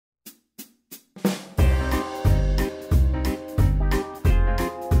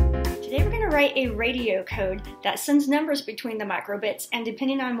to write a radio code that sends numbers between the microbits, and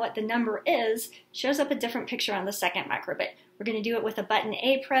depending on what the number is, shows up a different picture on the second microbit. We're going to do it with a button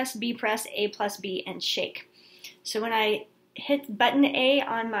A press, B press, A plus B, and shake. So when I hit button A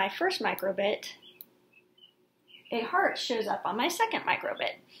on my first microbit, a heart shows up on my second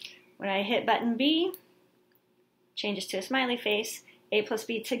microbit. When I hit button B, changes to a smiley face. A plus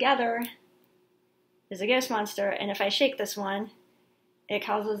B together is a ghost monster, and if I shake this one, it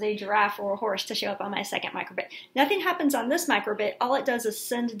causes a giraffe or a horse to show up on my second microbit. Nothing happens on this microbit. All it does is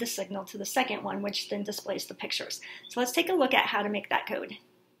send the signal to the second one, which then displays the pictures. So let's take a look at how to make that code.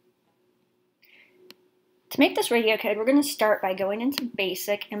 To make this radio code, we're going to start by going into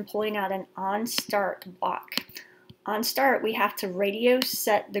BASIC and pulling out an onStart block. On start, we have to radio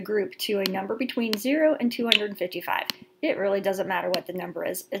set the group to a number between 0 and 255. It really doesn't matter what the number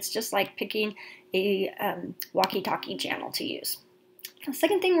is. It's just like picking a walkie-talkie channel to use. The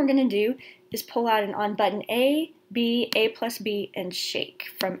second thing we're going to do is pull out and on button A, B, A plus B, and shake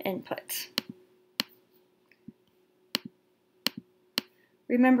from input.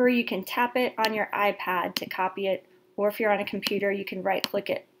 Remember, you can tap it on your iPad to copy it, or if you're on a computer, you can right-click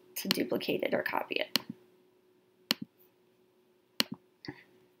it to duplicate it or copy it.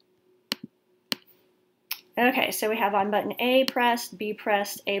 Okay, so we have on button A pressed, B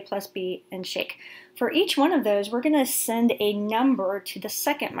pressed, A plus B, and shake. For each one of those, we're going to send a number to the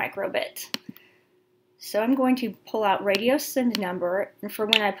second microbit. So I'm going to pull out radio send number, and for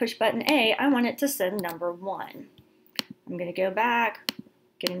when I push button A, I want it to send number 1. I'm going to go back,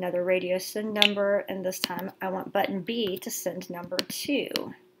 get another radio send number, and this time I want button B to send number 2.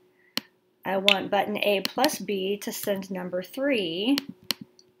 I want button A plus B to send number 3.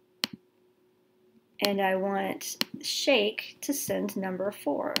 And I want shake to send number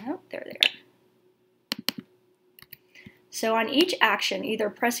 4. Oh, there they are. So on each action, either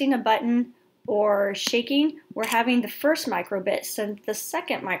pressing a button or shaking, we're having the first microbit send the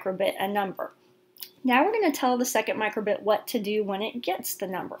second microbit a number. Now we're going to tell the second microbit what to do when it gets the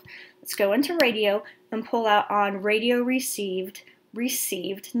number. Let's go into radio and pull out on radio received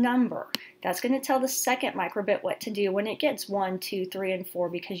number. That's going to tell the second microbit what to do when it gets 1, 2, 3, and 4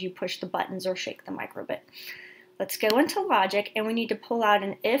 because you push the buttons or shake the microbit. Let's go into logic, and we need to pull out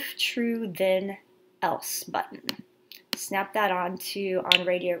an if true then else button. Snap that on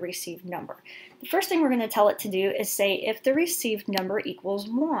radio received number. The first thing we're going to tell it to do is say if the received number equals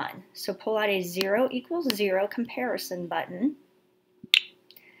 1. So pull out a 0 equals 0 comparison button.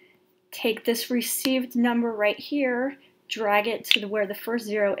 Take this received number right here, drag it to where the first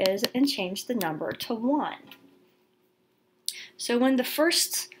 0 is, and change the number to 1. So when the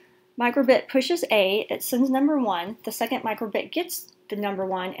first microbit pushes A, it sends number 1. The second microbit gets the number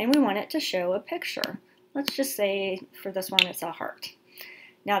 1, and we want it to show a picture. Let's just say for this one it's a heart.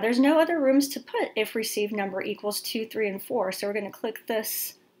 Now there's no other rooms to put if received number equals 2, 3, and 4, so we're going to click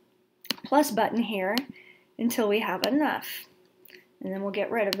this plus button here until we have enough, and then we'll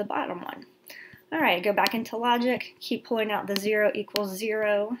get rid of the bottom one. Alright, go back into logic, keep pulling out the 0 equals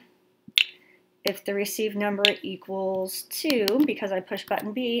 0. If the received number equals 2, because I pushed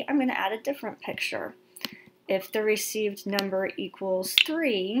button B, I'm going to add a different picture. If the received number equals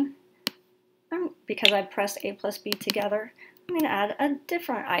 3, because I pressed A plus B together, I'm going to add a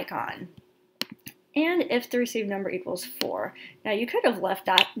different icon. And if the received number equals 4. Now you could have left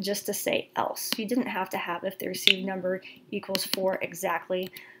that just to say else. You didn't have to have if the received number equals 4 exactly.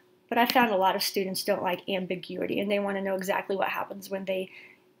 But I found a lot of students don't like ambiguity, and they want to know exactly what happens when they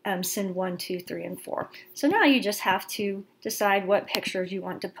send 1, 2, 3, and 4. So now you just have to decide what pictures you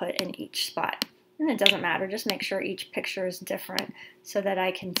want to put in each spot. And it doesn't matter, just make sure each picture is different so that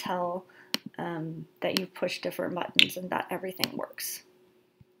I can tell that you've pushed different buttons and that everything works.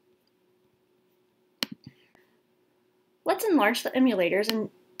 Let's enlarge the emulators and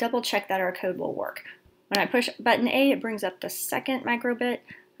double check that our code will work. When I push button A, it brings up the second microbit.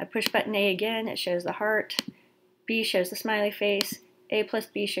 I push button A again, it shows the heart. B shows the smiley face. A plus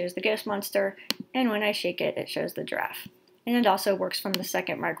B shows the ghost monster. And when I shake it, it shows the giraffe. And it also works from the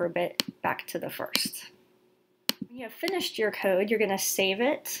second microbit back to the first. When you have finished your code, you're going to save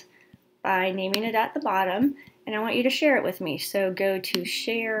it by naming it at the bottom. And I want you to share it with me. So go to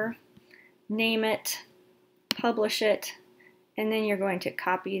Share, name it, publish it, and then you're going to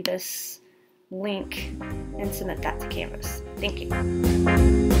copy this link and submit that to Canvas. Thank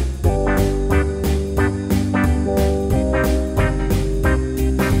you.